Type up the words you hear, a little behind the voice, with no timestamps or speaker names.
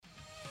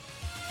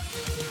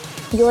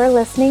You're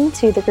listening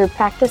to the Group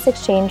Practice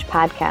Exchange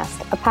podcast,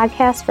 a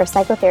podcast for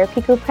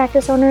psychotherapy group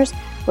practice owners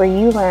where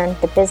you learn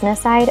the business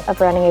side of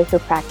running a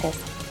group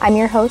practice. I'm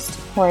your host,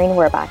 Maureen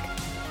Werbach.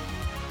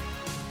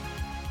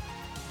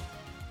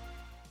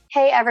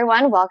 Hey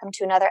everyone, welcome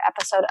to another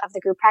episode of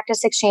the Group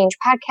Practice Exchange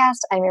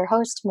podcast. I'm your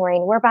host,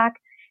 Maureen Werbach.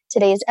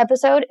 Today's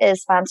episode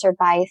is sponsored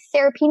by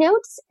Therapy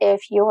Notes.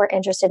 If you're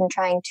interested in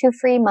trying 2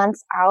 free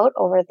months out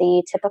over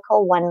the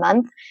typical 1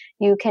 month,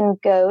 you can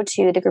go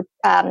to the group.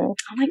 I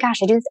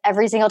do this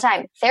every single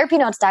time.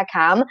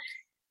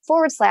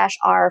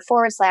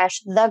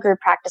 therapynotes.com/r/the Group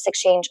Practice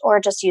Exchange, or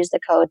just use the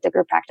code the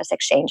Group Practice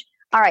Exchange.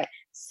 All right.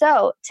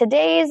 So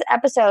today's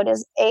episode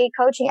is a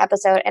coaching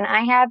episode, and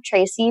I have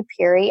Traci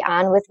Pirri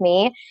on with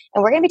me,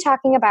 and we're going to be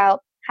talking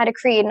about how to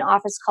create an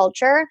office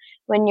culture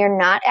when you're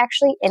not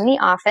actually in the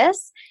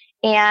office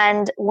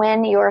and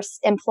when your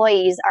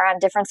employees are on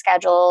different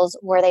schedules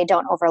where they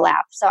don't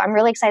overlap. So I'm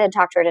really excited to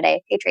talk to her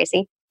today. Hey,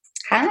 Traci.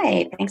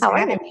 Hi, thanks for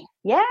having me.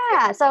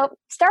 Yeah. So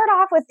start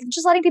off with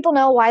just letting people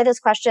know why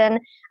this question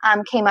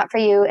came up for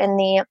you in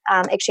the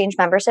Exchange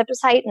membership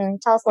site,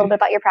 and tell us a little bit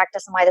about your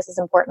practice and why this is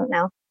important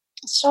now.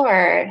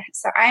 Sure.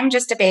 So I'm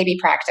just a baby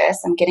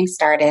practice. I'm getting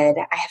started.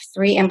 I have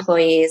 3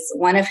 employees,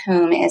 one of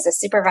whom is a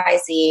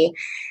supervisee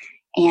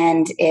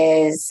and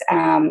is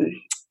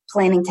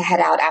planning to head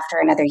out after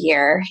another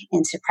year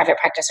into private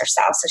practice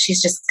herself. So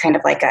she's just kind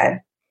of like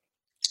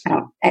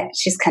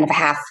she's kind of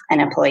half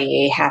an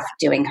employee, half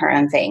doing her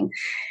own thing.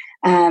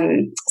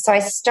 So I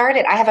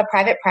have a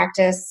private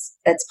practice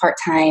that's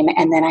part-time,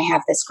 and then I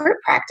have this group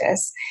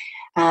practice.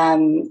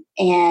 The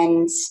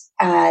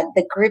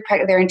group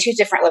practice, they're in 2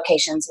 different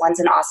locations. One's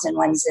in Austin,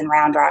 one's in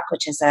Round Rock,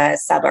 which is a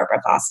suburb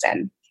of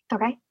Austin.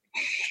 Okay.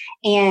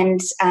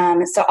 And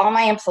so all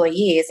my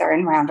employees are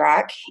in Round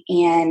Rock,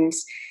 and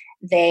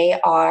they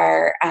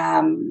all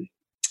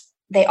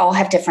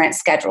have different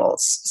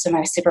schedules. So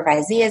my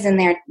supervisee is in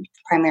there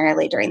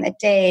primarily during the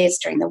days,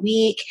 during the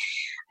week.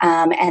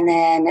 And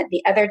then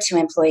the other 2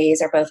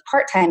 employees are both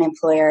part-time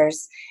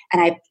employers,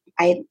 and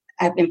I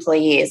have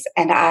employees,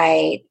 and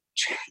I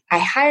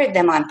hired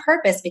them on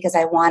purpose because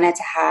I wanted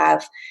to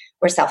have,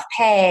 we're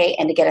self-pay,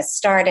 and to get us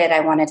started,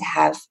 I wanted to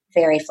have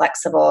very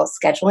flexible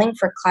scheduling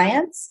for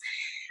clients.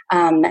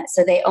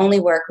 So they only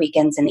work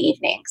weekends and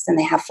evenings, and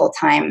they have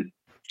full-time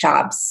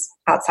jobs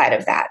outside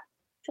of that.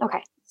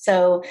 Okay.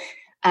 So,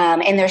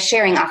 and they're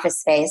sharing office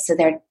space, so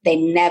they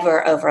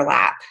never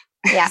overlap.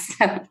 Yeah.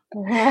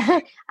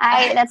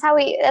 That's how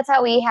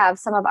we have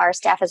some of our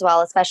staff as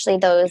well, especially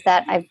those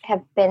that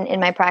have been in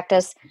my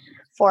practice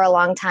for a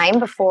long time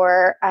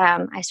before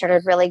I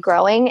started really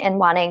growing and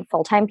wanting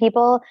full-time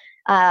people.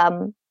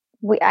 I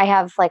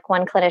have like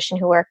one clinician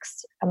who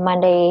works a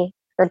Monday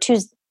or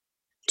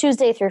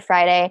Tuesday through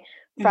Friday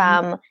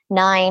from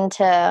 9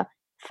 to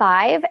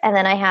 5. And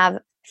then I have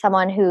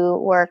someone who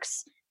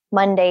works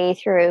Monday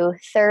through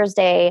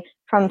Thursday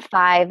from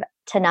 5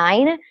 to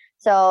 9.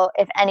 So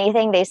if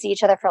anything, they see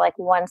each other for like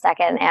 1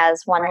 second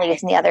as one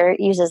leaves and the other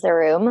uses the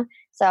room.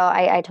 So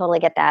I totally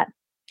get that.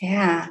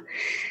 Yeah.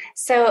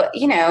 So,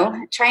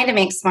 trying to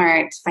make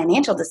smart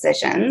financial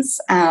decisions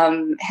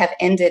have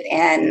ended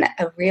in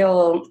a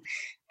real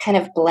kind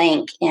of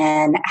blank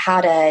in how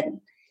to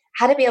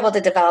be able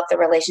to develop the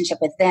relationship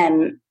with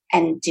them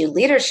and do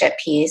leadership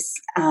piece,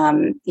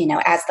 as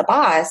the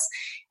boss,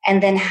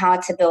 and then how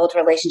to build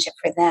relationship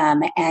for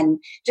them. And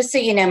just so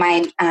you know,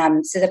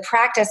 so the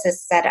practice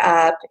is set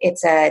up,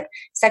 it's a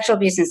sexual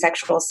abuse and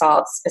sexual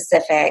assault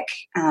specific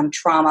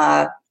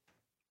trauma,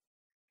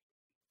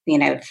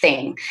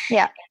 thing.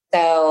 Yeah.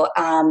 So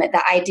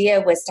the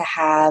idea was to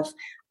have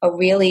a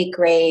really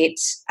great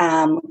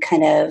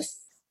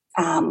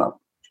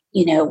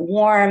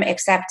warm,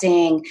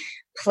 accepting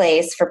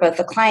place for both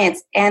the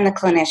clients and the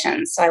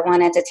clinicians. So I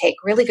wanted to take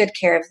really good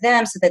care of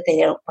them so that they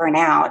don't burn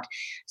out,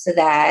 so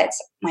that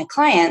my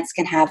clients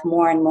can have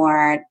more and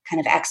more kind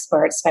of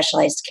expert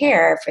specialized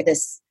care for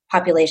this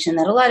population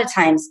that a lot of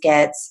times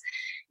gets,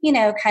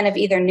 kind of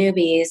either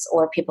newbies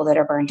or people that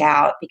are burned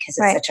out because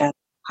it's such a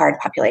hard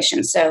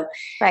population. So,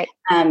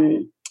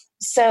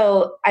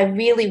 so I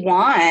really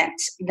want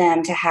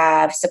them to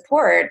have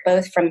support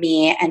both from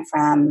me and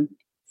from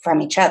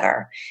each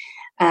other.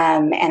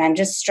 And I'm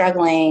just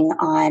struggling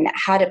on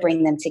how to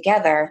bring them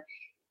together.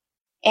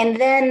 And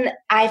then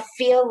I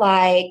feel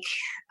like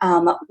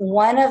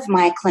one of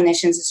my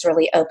clinicians is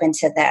really open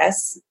to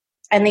this,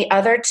 and the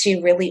other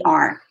 2 really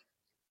aren't.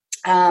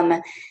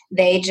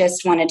 They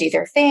just want to do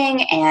their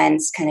thing and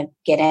kind of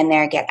get in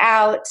there, get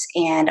out,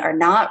 and are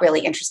not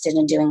really interested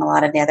in doing a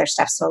lot of the other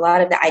stuff. So a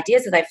lot of the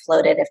ideas that I've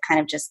floated have kind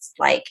of just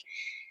like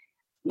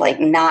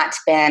not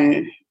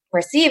been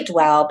received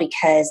well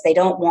because they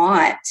don't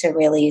want to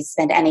really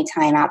spend any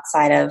time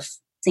outside of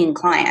seeing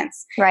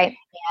clients. Right.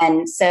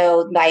 And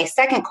so my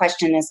second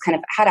question is kind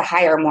of how to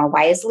hire more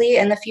wisely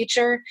in the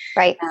future.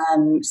 Right.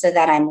 So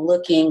that I'm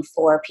looking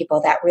for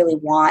people that really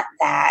want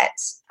that,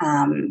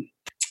 kind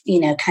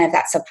of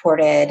that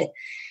supported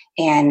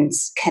and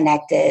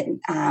connected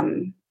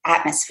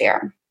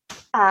atmosphere.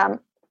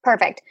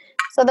 Perfect.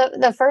 So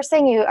the first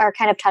thing you are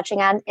kind of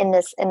touching on in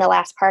the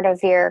last part of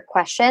your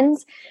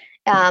questions,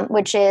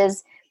 which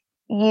is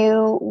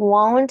you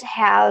won't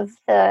have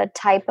the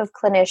type of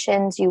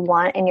clinicians you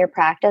want in your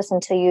practice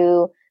until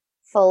you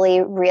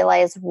fully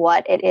realize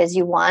what it is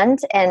you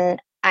want.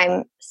 And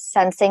I'm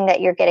sensing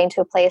that you're getting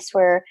to a place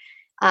where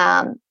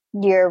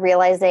you're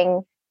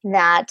realizing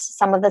that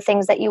some of the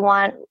things that you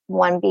want,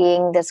 one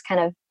being this kind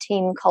of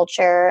team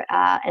culture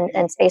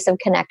and space of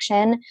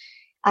connection,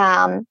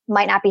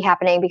 might not be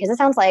happening, because it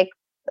sounds like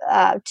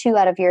 2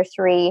 out of your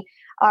 3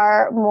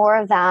 are more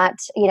of that,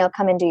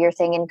 come and do your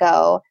thing and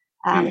go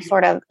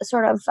sort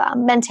of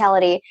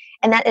mentality.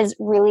 And that is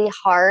really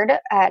hard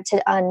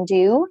to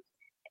undo,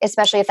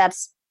 especially if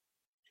that's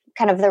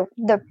kind of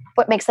the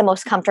what makes them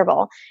most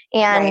comfortable.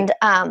 And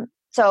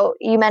so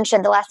you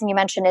mentioned, the last thing you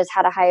mentioned is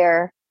how to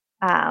hire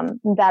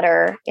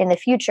better in the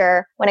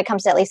future when it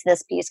comes to at least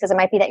this piece, because it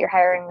might be that you're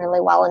hiring really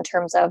well in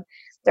terms of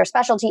their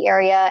specialty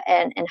area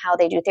and how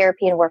they do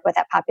therapy and work with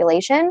that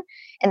population.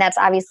 And that's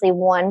obviously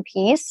one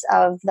piece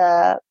of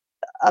the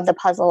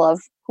puzzle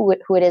of who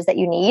it is that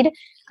you need,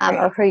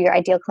 or who your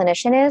ideal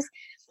clinician is.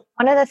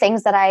 One of the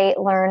things that I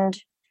learned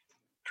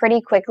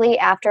pretty quickly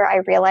after I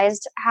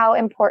realized how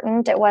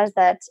important it was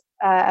that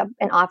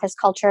an office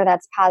culture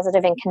that's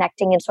positive and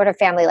connecting and sort of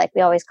family, like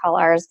we always call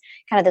ours,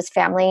 kind of this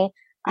family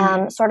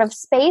sort of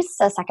space,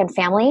 a second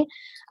family,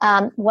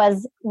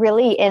 was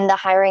really in the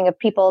hiring of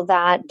people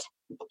that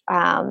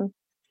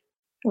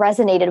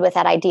resonated with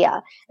that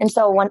idea. And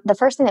so the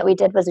first thing that we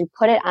did was we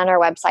put it on our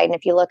website. And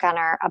if you look on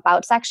our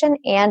about section,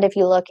 and if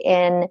you look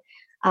in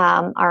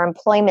our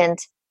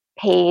employment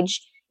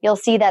page, you'll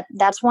see that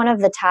that's one of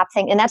the top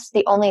things. And that's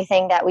the only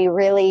thing that we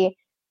really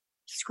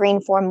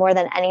screen for more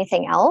than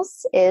anything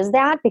else, is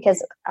that,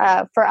 because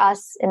for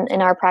us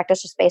in our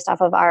practice, just based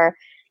off of our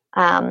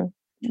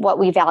what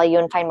we value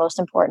and find most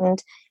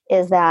important,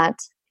 is that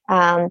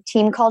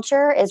team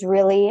culture is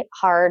really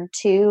hard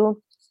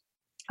to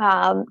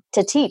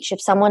teach.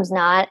 If someone's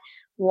not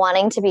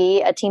wanting to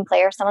be a team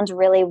player, someone's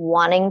really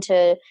wanting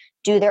to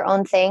do their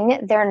own thing,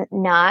 they're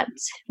not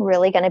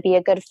really going to be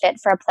a good fit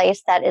for a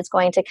place that is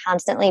going to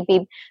constantly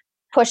be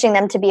pushing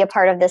them to be a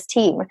part of this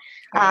team.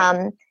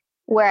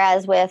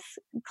 Whereas with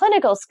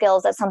clinical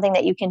skills, that's something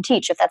that you can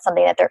teach if that's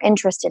something that they're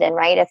interested in,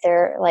 right? If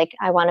they're like,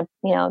 I want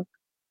to,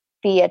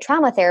 be a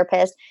trauma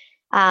therapist,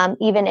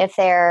 even if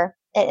they're,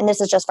 and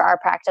this is just for our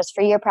practice,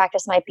 for your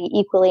practice might be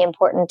equally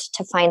important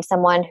to find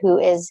someone who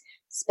is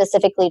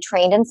specifically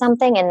trained in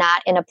something and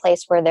not in a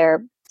place where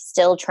they're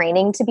still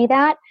training to be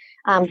that,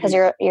 because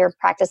your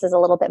practice is a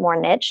little bit more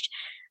niched.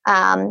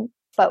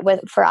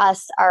 But for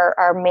us,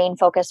 our main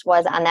focus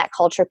was on that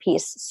culture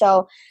piece.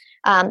 So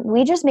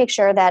we just make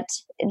sure that,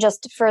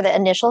 just for the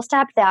initial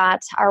step,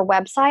 that our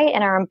website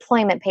and our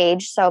employment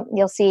page, so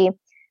you'll see,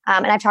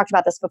 and I've talked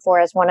about this before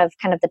as one of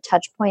kind of the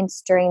touch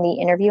points during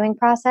the interviewing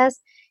process,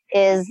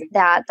 is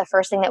that the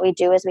first thing that we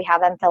do is we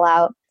have them fill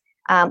out,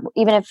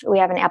 even if we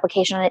have an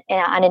application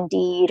on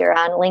Indeed or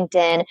on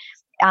LinkedIn,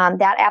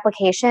 that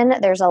application,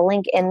 there's a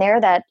link in there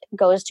that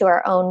goes to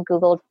our own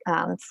Google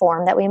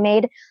form that we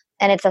made.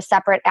 And it's a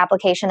separate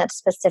application that's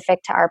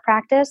specific to our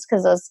practice,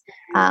 because those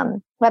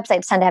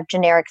websites tend to have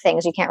generic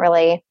things. You can't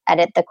really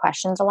edit the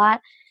questions a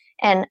lot.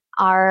 And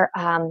our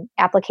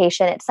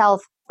application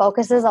itself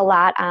focuses a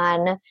lot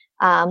on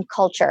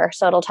culture.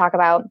 So it'll talk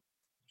about,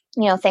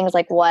 things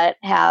like what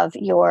have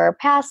your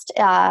past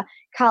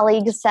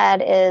colleagues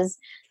said is,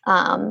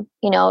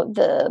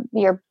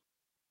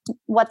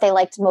 what they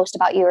liked most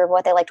about you, or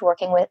what they liked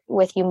working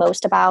with you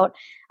most about.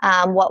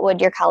 What would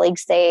your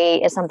colleagues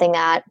say is something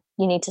that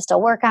you need to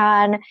still work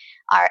on?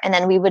 And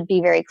then we would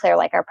be very clear,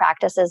 like our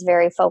practice is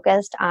very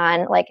focused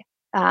on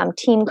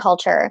team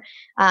culture.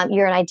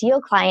 You're an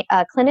ideal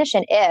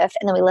clinician if,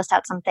 and then we list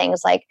out some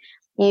things like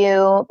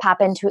you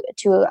pop into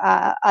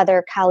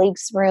other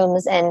colleagues'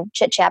 rooms and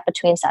chit chat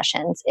between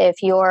sessions.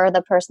 If you're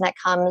the person that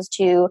comes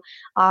to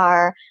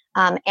our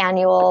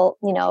annual,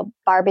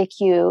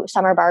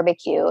 summer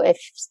barbecue,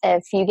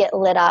 if you get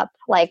lit up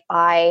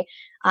by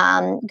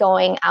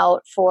going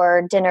out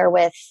for dinner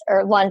with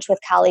or lunch with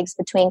colleagues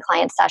between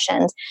client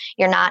sessions,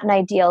 you're not an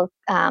ideal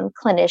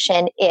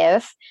clinician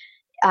if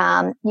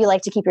you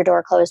like to keep your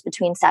door closed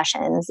between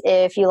sessions,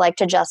 if you like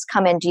to just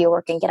come in, do your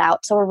work and get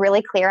out. So we're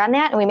really clear on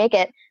that, and we make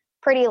it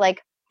pretty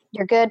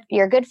you're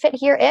a good fit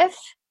here if,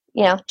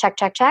 check,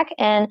 check, check.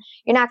 And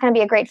you're not going to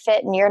be a great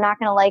fit, and you're not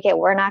going to like it.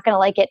 We're not going to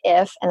like it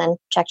if, and then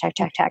check, check,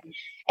 check, check.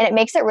 And it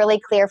makes it really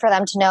clear for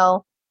them to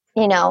know,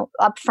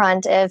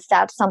 upfront if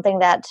that's something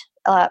that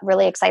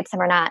really excites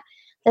them or not.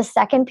 The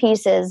second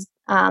piece is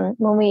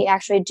when we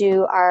actually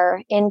do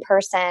our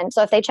in-person.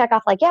 So if they check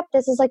off yep,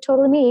 this is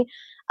totally me.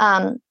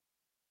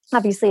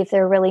 Obviously, if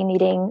they're really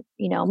needing,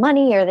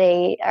 money, or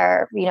they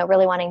are,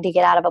 really wanting to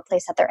get out of a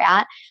place that they're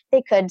at,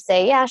 they could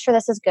say, yeah, sure,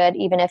 this is good,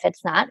 even if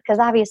it's not. Because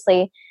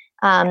obviously,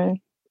 and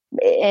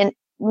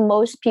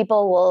most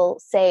people will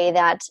say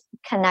that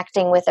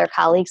connecting with their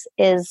colleagues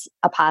is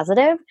a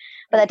positive,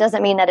 but that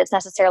doesn't mean that it's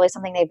necessarily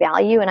something they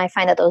value. And I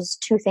find that those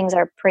two things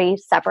are pretty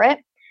separate.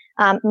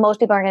 Most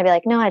people are going to be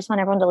like, no, I just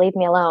want everyone to leave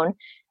me alone.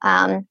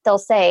 They'll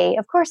say,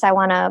 of course, I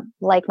want to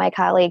like my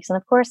colleagues. And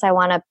of course, I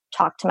want to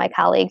talk to my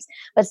colleagues.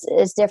 But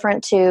it's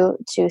different to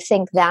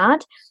think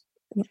that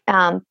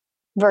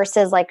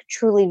versus like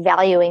truly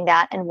valuing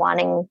that and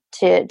wanting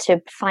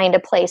to find a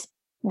place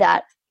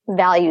that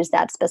values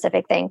that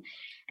specific thing.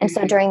 And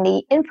so during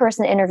the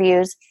in-person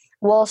interviews,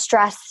 we'll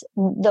stress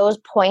those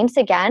points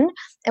again,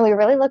 and we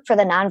really look for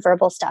the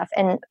nonverbal stuff.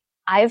 And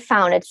I've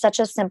found it's such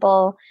a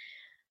simple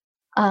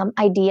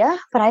idea,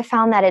 but I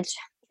found that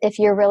if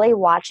you're really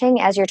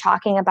watching as you're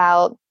talking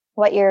about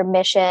what your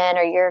mission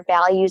or your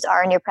values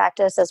are in your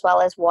practice, as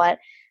well as what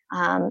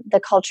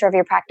the culture of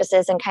your practice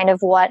is and kind of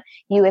what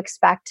you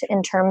expect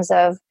in terms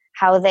of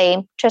how they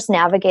just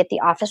navigate the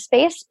office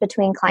space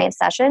between client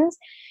sessions,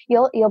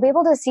 you'll be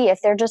able to see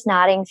if they're just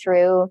nodding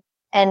through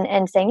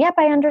and saying, yep,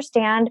 I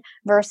understand,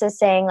 versus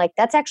saying like,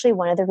 that's actually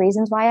one of the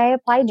reasons why I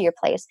applied to your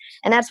place.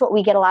 And that's what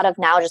we get a lot of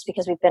now, just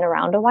because we've been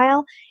around a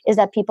while, is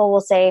that people will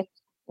say,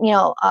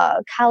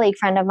 a colleague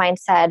friend of mine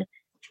said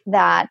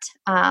that,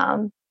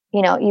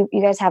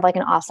 you guys have like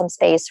an awesome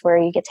space where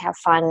you get to have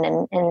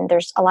fun and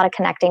there's a lot of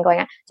connecting going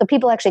on. So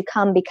people actually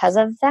come because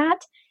of that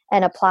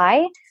and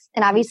apply.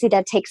 And obviously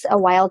that takes a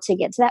while to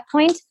get to that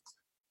point.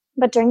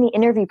 But during the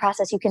interview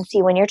process, you can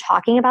see when you're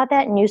talking about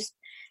that and you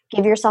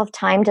give yourself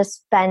time to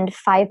spend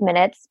 5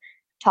 minutes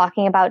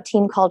talking about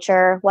team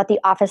culture, what the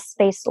office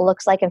space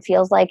looks like and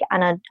feels like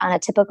on a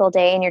typical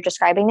day, and you're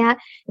describing that,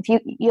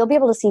 you'll be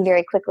able to see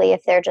very quickly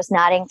if they're just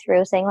nodding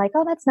through saying like,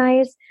 oh, that's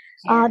nice.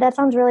 That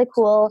sounds really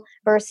cool,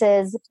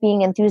 versus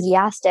being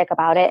enthusiastic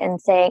about it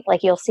and saying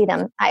like, you'll see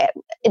them.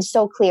 It's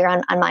so clear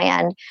on my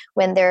end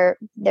when they're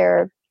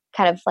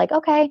kind of like,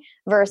 okay,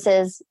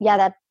 versus, yeah,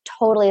 that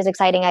totally is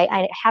exciting.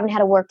 I haven't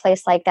had a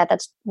workplace like that.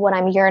 That's what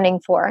I'm yearning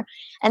for.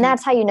 And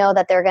that's how you know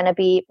that they're going to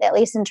be, at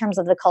least in terms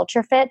of the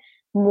culture fit,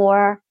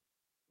 more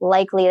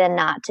likely than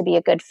not to be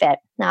a good fit.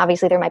 Now,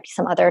 obviously there might be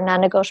some other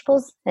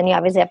non-negotiables and you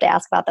obviously have to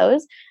ask about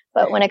those.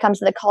 But when it comes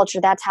to the culture,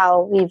 that's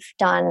how we've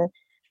done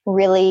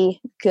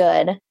really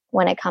good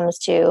when it comes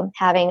to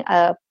having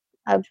a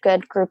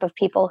good group of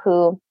people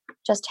who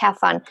just have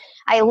fun.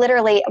 I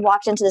literally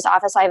walked into this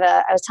office. I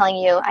was telling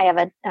you, I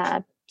have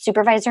a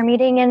supervisor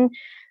meeting in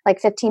like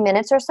 15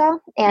 minutes or so.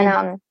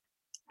 And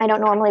I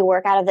don't normally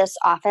work out of this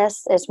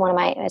office. It's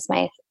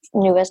my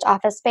newest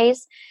office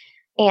space.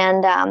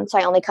 And so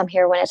I only come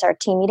here when it's our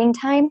team meeting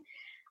time.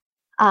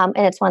 And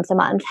it's once a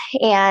month.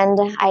 And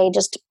I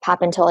just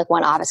pop into like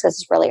one office because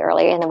it's really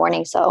early in the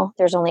morning. So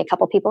there's only a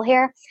couple people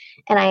here.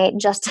 And I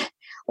just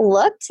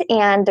looked,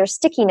 and there's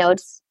sticky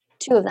notes,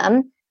 2 of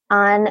them,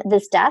 on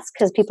this desk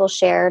because people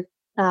share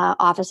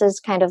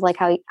offices kind of like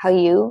how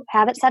you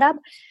have it set up.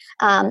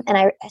 And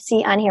I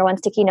see on here one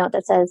sticky note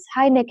that says,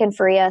 hi, Nick and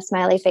Faria,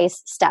 smiley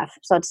face, Steph.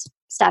 So it's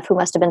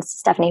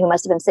Stephanie, who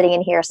must have been sitting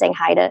in here saying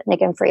hi to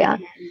Nick and Faria.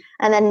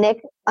 And then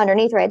Nick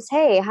underneath writes,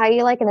 hey, how are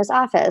you liking this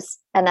office?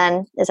 And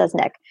then it says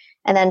Nick.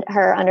 And then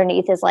her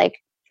underneath is like,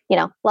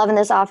 loving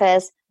this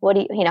office. What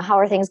do you, how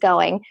are things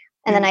going?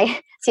 And then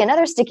I see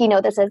another sticky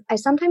note that says, I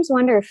sometimes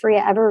wonder if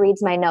Faria ever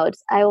reads my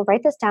notes. I will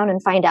write this down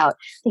and find out.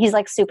 He's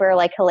like super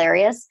like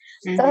hilarious.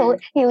 So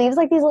he leaves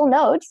like these little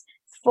notes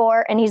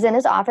and he's in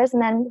his office,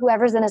 and then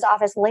whoever's in his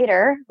office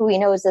later, who he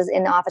knows is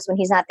in the office when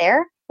he's not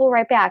there, will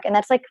write back. And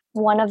that's like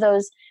one of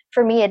those,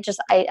 for me, it just,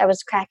 I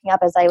was cracking up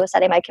as I was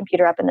setting my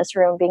computer up in this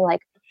room being like,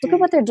 look at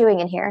what they're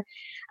doing in here.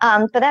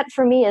 But that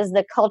for me is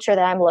the culture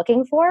that I'm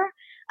looking for.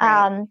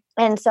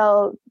 And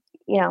so,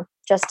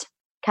 just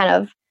kind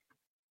of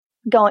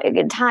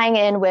tying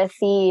in with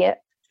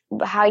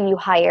how you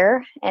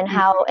hire and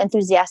how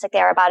enthusiastic they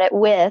are about it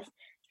with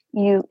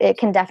you, it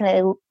can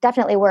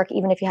definitely work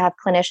even if you have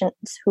clinicians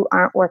who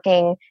aren't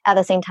working at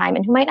the same time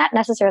and who might not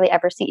necessarily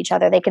ever see each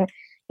other. They can,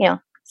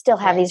 still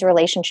have these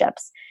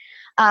relationships.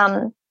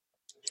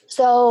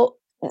 So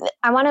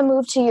I want to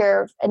move to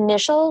your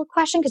initial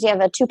question, because you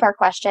have a 2-part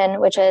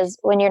question, which is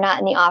when you're not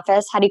in the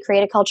office, how do you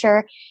create a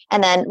culture?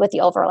 And then with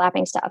the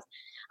overlapping stuff.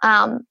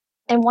 And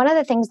one of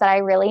the things that I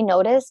really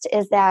noticed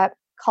is that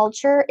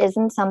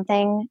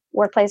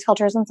workplace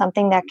culture isn't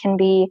something that can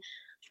be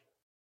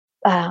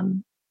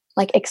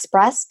like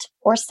expressed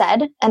or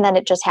said, and then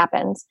it just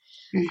happens.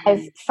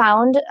 I've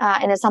found,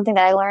 and it's something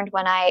that I learned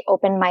when I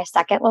opened my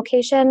second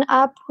location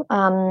up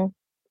 3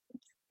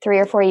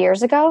 or 4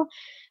 years ago.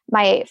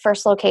 My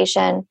first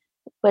location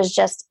was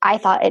just, I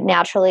thought it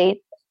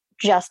naturally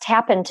just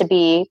happened to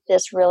be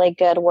this really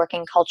good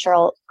working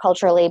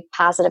culturally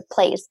positive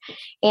place.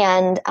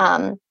 And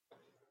I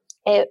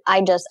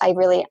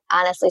really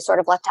honestly sort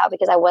of left out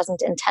because I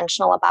wasn't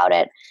intentional about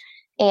it.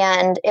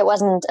 And it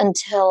wasn't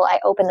until I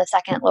opened the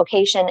second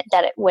location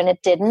that when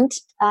it didn't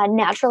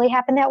naturally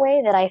happen that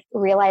way, that I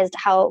realized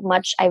how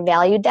much I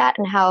valued that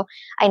and how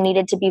I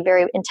needed to be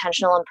very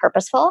intentional and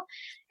purposeful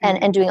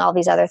and doing all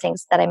these other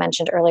things that I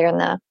mentioned earlier in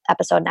the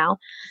episode now.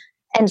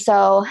 And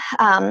so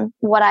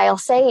what I'll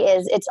say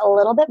is it's a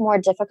little bit more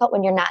difficult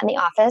when you're not in the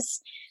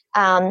office.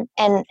 And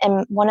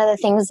one of the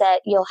things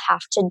that you'll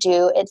have to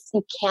do is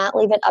you can't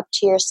leave it up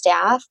to your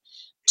staff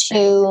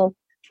to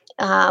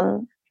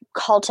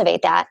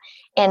cultivate that.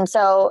 And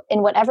so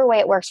in whatever way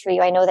it works for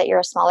you, I know that you're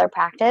a smaller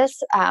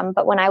practice.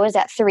 But when I was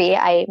at 3,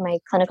 my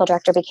clinical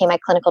director became my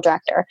clinical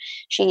director.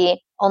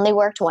 She only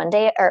worked one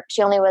day, or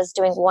she only was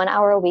doing 1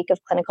 hour a week of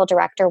clinical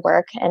director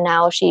work. And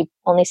now she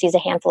only sees a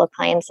handful of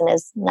clients and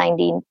is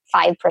 95%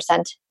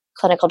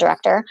 clinical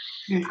director.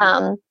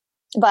 Mm-hmm.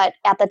 But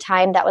at the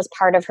time, that was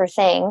part of her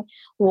thing,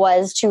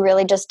 was to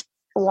really just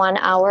 1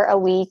 hour a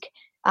week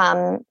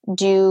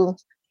do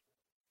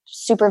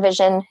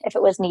supervision if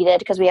it was needed,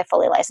 because we have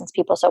fully licensed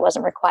people, so it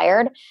wasn't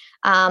required.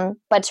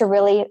 But to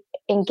really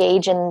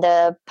engage in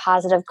the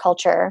positive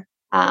culture,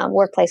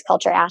 workplace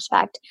culture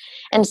aspect.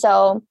 And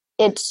so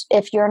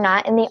if you're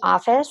not in the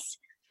office,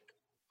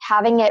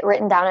 having it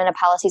written down in a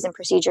policies and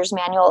procedures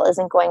manual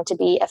isn't going to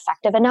be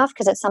effective enough,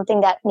 because it's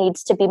something that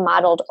needs to be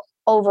modeled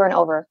over and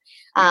over.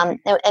 And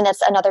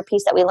that's another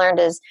piece that we learned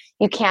is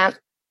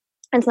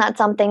it's not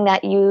something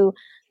that you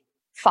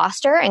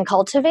foster and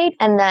cultivate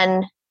and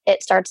then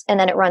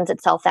it runs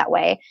itself that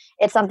way.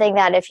 It's something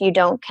that if you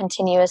don't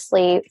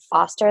continuously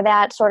foster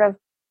that sort of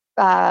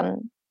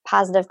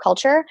positive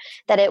culture,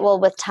 that it will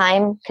with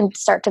time can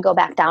start to go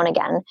back down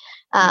again.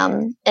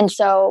 And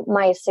so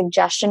my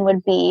suggestion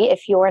would be,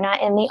 if you're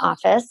not in the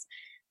office,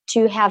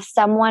 to have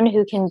someone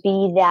who can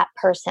be that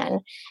person.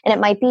 And it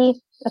might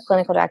be a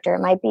clinical director,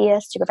 it might be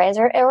a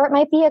supervisor, or it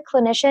might be a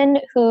clinician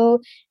who,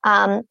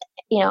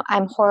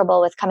 I'm horrible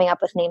with coming up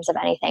with names of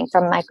anything,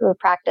 from my group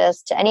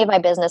practice to any of my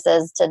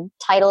businesses to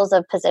titles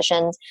of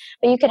positions.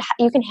 But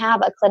you can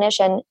have a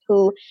clinician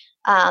who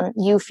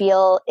you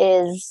feel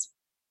is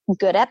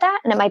good at that.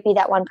 And it might be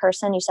that one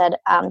person. You said,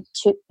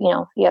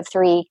 you have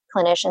 3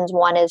 clinicians.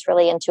 One is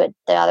really into it.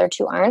 The other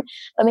 2 aren't.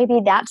 But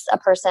maybe that's a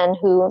person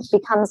who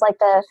becomes like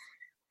the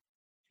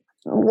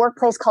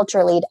workplace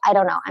culture lead. I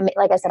don't know. I mean,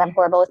 like I said, I'm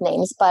horrible with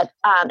names, but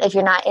if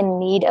you're not in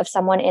need of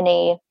someone in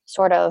a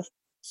sort of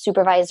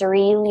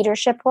supervisory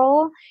leadership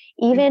role,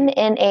 even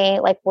in a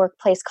like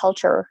workplace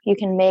culture, you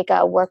can make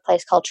a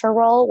workplace culture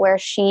role where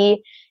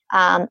she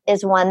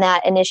is one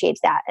that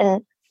initiates that.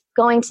 And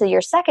going to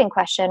your second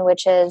question,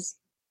 which is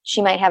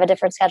she might have a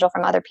different schedule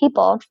from other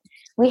people,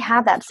 we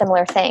have that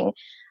similar thing.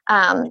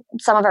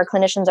 Some of our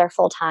clinicians are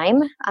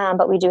full-time,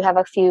 but we do have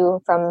a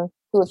few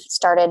who have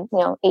started,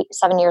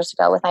 7 years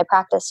ago with my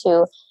practice,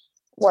 who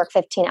work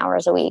 15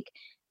 hours a week.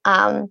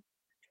 And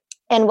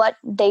what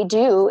they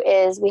do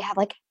is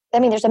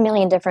there's a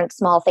million different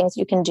small things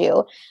you can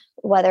do,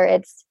 whether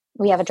it's,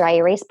 we have a dry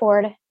erase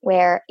board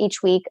where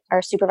each week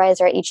our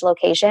supervisor at each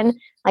location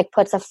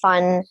puts a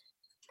fun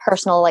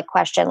personal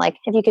question,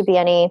 if you could be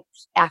any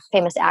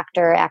famous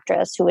actor or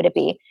actress, who would it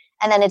be?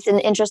 And then it's an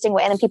interesting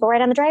way. And then people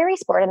write on the dry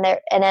erase board, and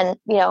then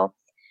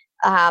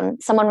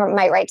someone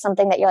might write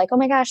something that you're like, oh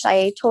my gosh,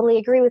 I totally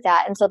agree with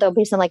that. And so there'll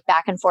be some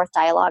back and forth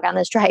dialogue on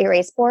this dry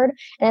erase board.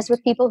 And it's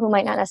with people who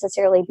might not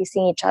necessarily be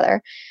seeing each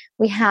other.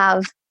 We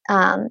have,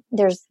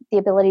 there's the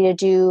ability to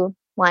do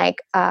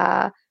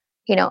a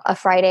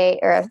Friday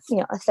or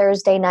a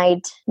Thursday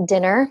night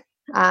dinner,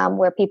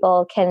 where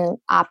people can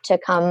opt to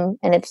come,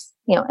 and it's,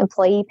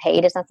 employee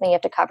paid. It's nothing you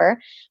have to cover,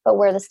 but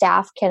where the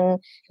staff can,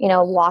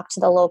 walk to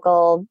the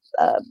local,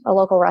 a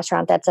local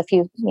restaurant that's a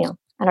few,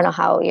 I don't know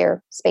how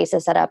your space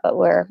is set up, but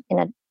we're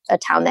in a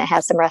town that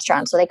has some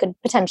restaurants, so they could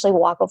potentially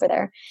walk over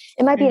there.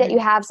 It might be that you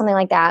have something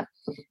like that.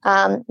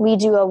 We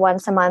do a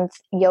once a month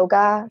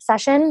yoga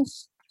session.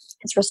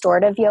 It's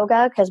restorative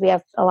yoga, because we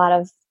have a lot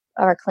of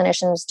our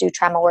clinicians do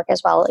trauma work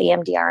as well,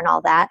 EMDR and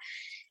all that.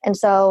 And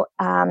so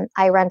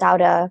I rent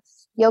out a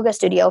yoga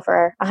studio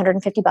for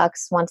 $150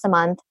 once a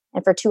month.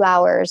 And for 2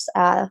 hours,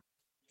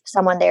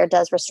 someone there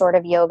does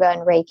restorative yoga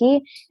and Reiki,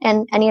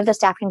 and any of the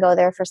staff can go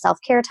there for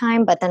self-care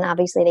time, but then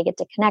obviously they get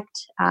to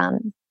connect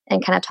and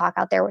kind of talk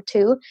out there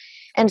too.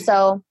 And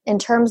so in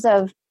terms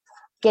of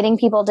getting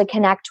people to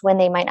connect when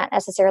they might not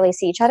necessarily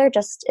see each other,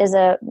 just is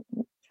a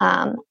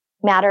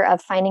matter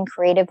of finding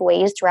creative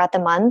ways throughout the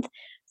month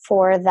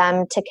for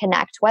them to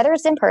connect, whether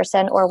it's in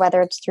person or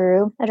whether it's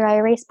through a dry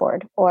erase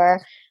board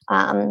or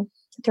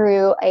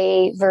through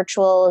a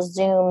virtual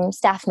Zoom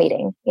staff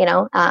meeting,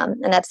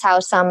 and that's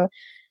how some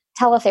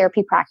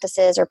teletherapy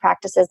practices or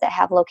practices that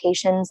have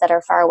locations that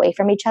are far away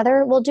from each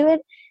other will do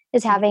it,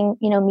 is having,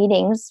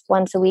 meetings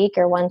once a week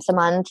or once a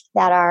month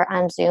that are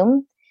on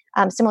Zoom,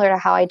 similar to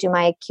how I do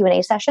my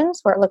Q&A sessions,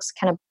 where it looks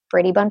kind of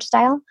Brady Bunch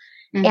style.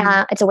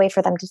 And it's a way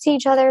for them to see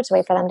each other. It's a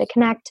way for them to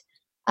connect.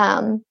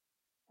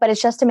 But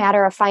it's just a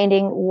matter of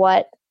finding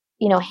what,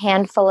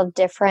 handful of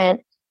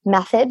different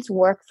methods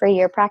work for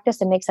your practice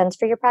and make sense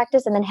for your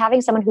practice. And then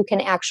having someone who can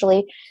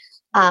actually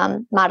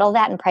model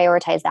that and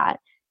prioritize that.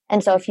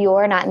 And so if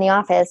you're not in the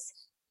office,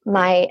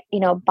 my,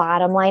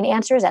 bottom line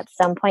answer is at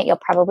some point, you'll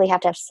probably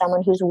have to have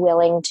someone who's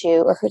willing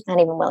to, or who's not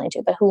even willing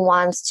to, but who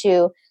wants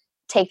to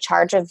take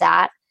charge of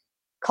that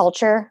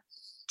culture,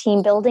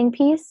 team building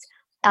piece,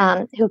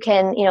 who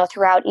can,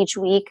 throughout each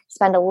week,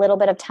 spend a little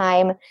bit of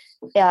time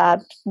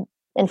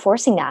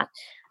enforcing that.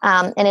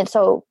 And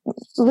so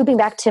looping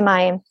back to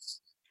my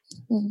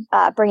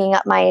bringing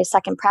up my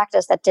second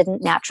practice that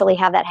didn't naturally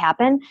have that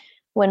happen,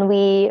 when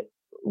we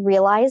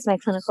realized, my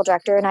clinical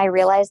director and I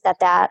realized that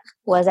that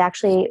was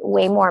actually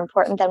way more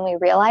important than we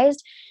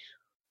realized.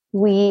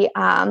 We,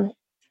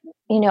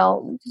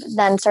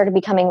 then started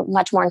becoming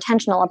much more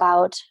intentional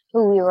about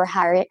who we were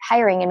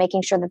hiring and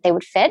making sure that they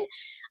would fit.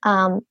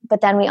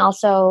 But then we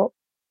also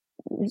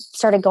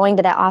started going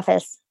to that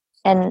office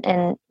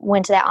and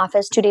went to that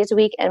office 2 days a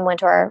week and went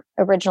to our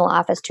original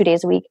office 2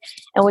 days a week.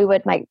 And we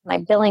would, my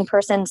billing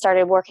person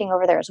started working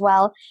over there as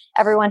well.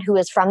 Everyone who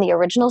was from the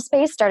original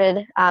space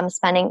started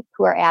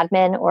who are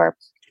admin or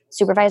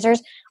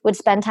supervisors, would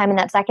spend time in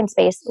that second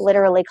space,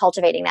 literally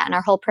cultivating that. And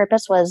our whole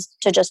purpose was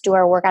to just do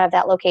our work out of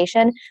that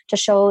location, to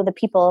show the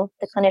people,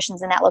 the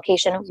clinicians in that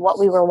location, what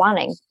we were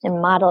wanting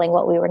and modeling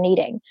what we were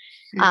needing.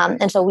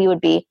 And so we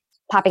would be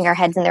popping our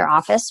heads in their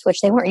office,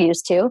 which they weren't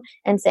used to,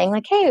 and saying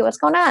like, hey, what's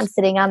going on?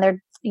 Sitting on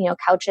their,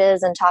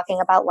 couches and talking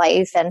about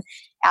life and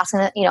asking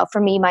that,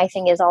 for me, my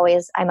thing is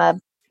always, I'm a,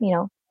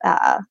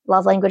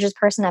 love languages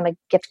person. I'm a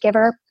gift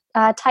giver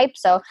type.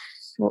 So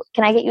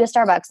can I get you a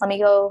Starbucks? I'm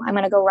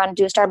going to go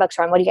do a Starbucks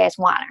run. What do you guys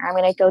want? Or I'm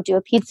going to go do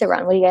a pizza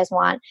run. What do you guys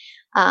want?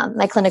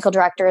 My clinical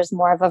director is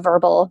more of a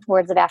verbal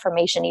words of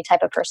affirmation-y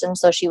type of person.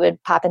 So she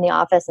would pop in the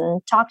office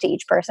and talk to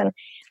each person.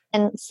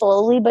 And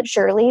slowly but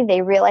surely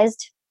they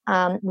realized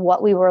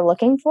what we were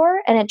looking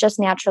for. And it just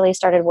naturally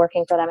started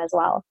working for them as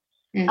well.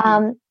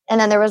 Mm-hmm. And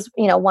then there was,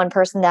 one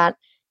person that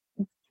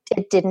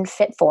it didn't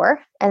fit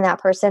for. And that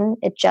person,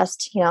 it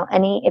just,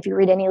 if you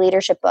read any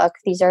leadership book,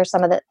 these are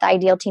some of the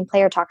ideal team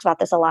player talks about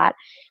this a lot,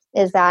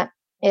 is that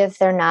if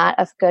they're not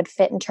a good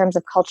fit in terms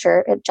of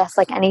culture, it, just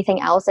like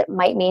anything else, it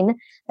might mean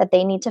that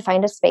they need to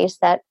find a space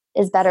that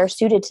is better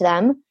suited to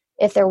them.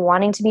 If they're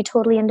wanting to be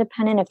totally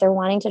independent, if they're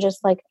wanting to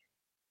just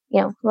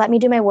let me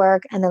do my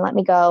work and then let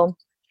me go,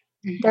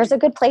 there's a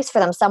good place for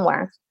them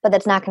somewhere, but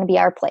that's not going to be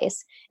our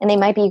place. And they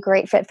might be a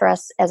great fit for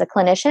us as a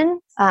clinician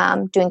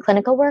doing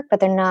clinical work, but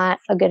they're not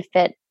a good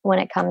fit when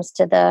it comes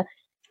to the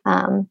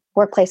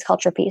workplace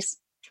culture piece.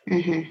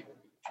 Mm-hmm.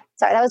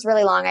 Sorry, that was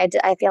really long.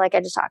 I feel like I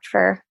just talked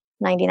for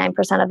 99%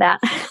 of that.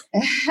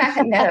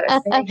 No,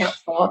 it's very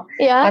helpful.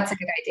 Yeah. Lots of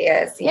good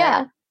ideas.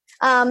 Yeah.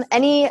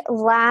 Any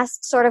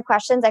last sort of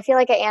questions? I feel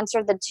like I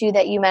answered the two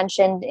that you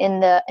mentioned in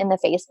the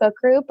Facebook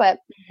group, but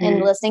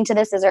in listening to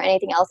this, is there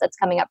anything else that's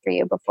coming up for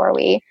you before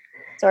we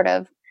sort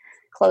of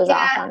close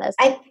off on this?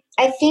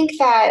 I think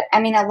that,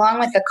 along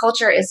with the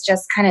culture is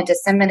just kind of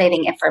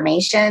disseminating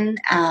information.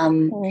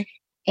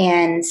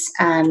 And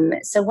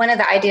so one of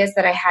the ideas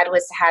that I had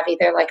was to have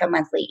either like a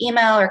monthly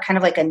email or kind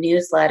of like a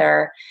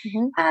newsletter.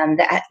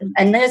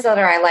 A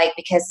newsletter I like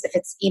because if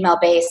it's email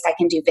based, I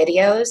can do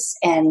videos.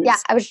 And yeah,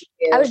 I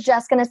was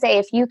just going to say,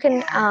 if you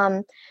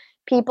can,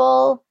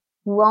 people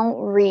won't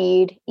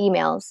read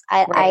emails.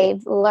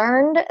 I've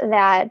learned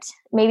that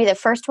maybe the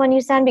first one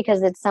you send,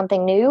 because it's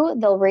something new,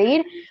 they'll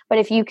read. But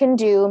if you can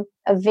do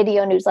a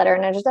video newsletter,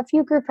 and there's a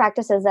few group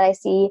practices that I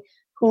see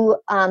who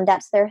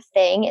that's their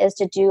thing, is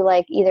to do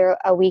like either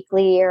a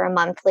weekly or a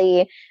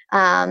monthly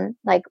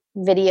like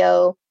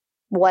video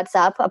what's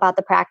up about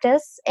the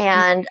practice.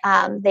 And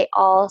they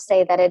all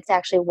say that it's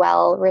actually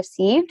well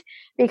received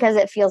because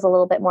it feels a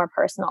little bit more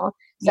personal.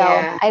 So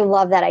I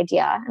love that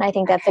idea. And I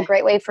think that's a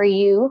great way for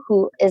you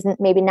who isn't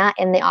maybe not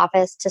in the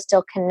office to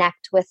still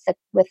connect with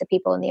the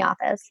people in the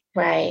office.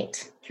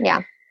 Right.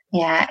 Yeah.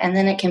 Yeah. And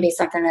then it can be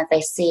something that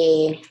they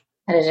see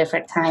at a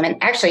different time.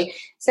 And actually,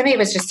 somebody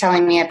was just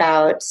telling me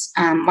about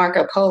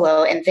Marco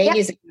Polo, and they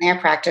use it in their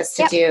practice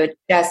to do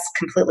just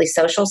completely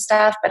social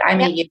stuff, but I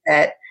may use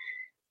it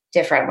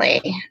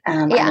differently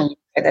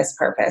for this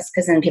purpose,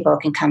 because then people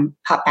can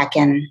pop back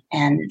in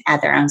and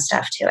add their own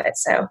stuff to it.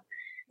 So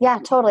yeah,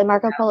 totally.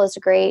 Marco Polo is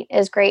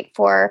great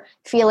for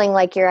feeling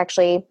like you're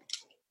actually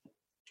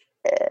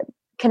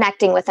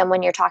connecting with them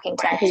when you're talking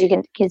to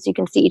them, because you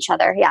can see each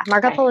other. Yeah,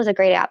 Marco Polo is a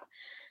great app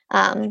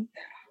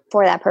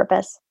for that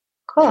purpose.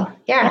 Cool.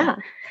 Yeah.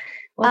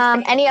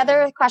 Well, any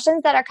other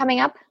questions that are coming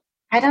up?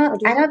 I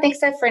don't think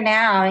so for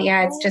now.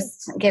 Yeah, it's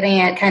just getting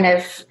it kind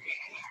of,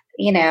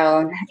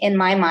 in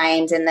my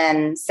mind, and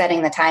then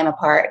setting the time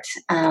apart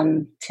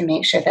to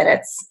make sure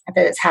that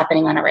it's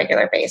happening on a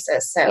regular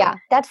basis. So yeah,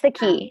 that's the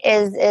key.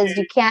 Is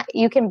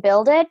you can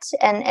build it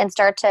and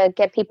start to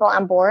get people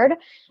on board,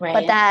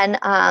 but then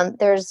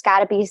there's got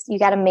to be, you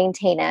got to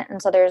maintain it,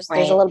 and so there's a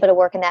little bit of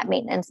work in that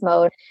maintenance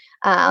mode.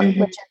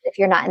 Which, if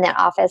you're not in that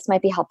office,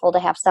 might be helpful to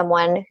have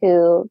someone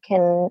who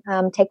can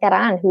take that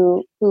on,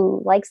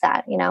 who likes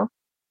that.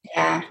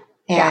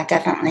 Yeah,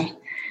 definitely.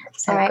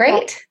 So right,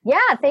 great. Well,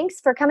 yeah,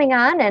 thanks for coming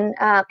on, and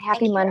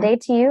happy Monday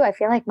to you. I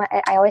feel like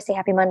I always say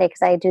happy Monday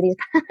because I do these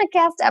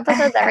podcast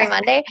episodes every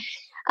Monday.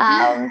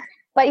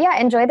 But yeah,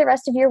 enjoy the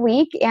rest of your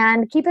week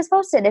and keep us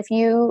posted if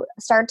you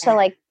start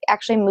to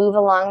actually move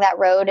along that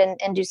road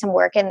and do some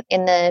work in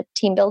the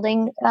team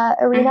building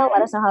arena.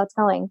 Let us know how it's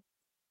going.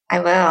 I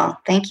will.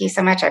 Thank you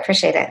so much. I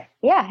appreciate it.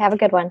 Yeah, have a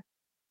good one.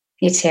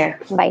 You too.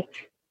 Bye.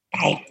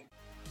 Bye.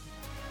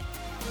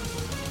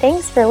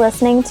 Thanks for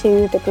listening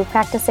to the Group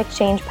Practice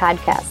Exchange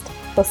podcast.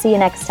 We'll see you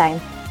next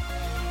time.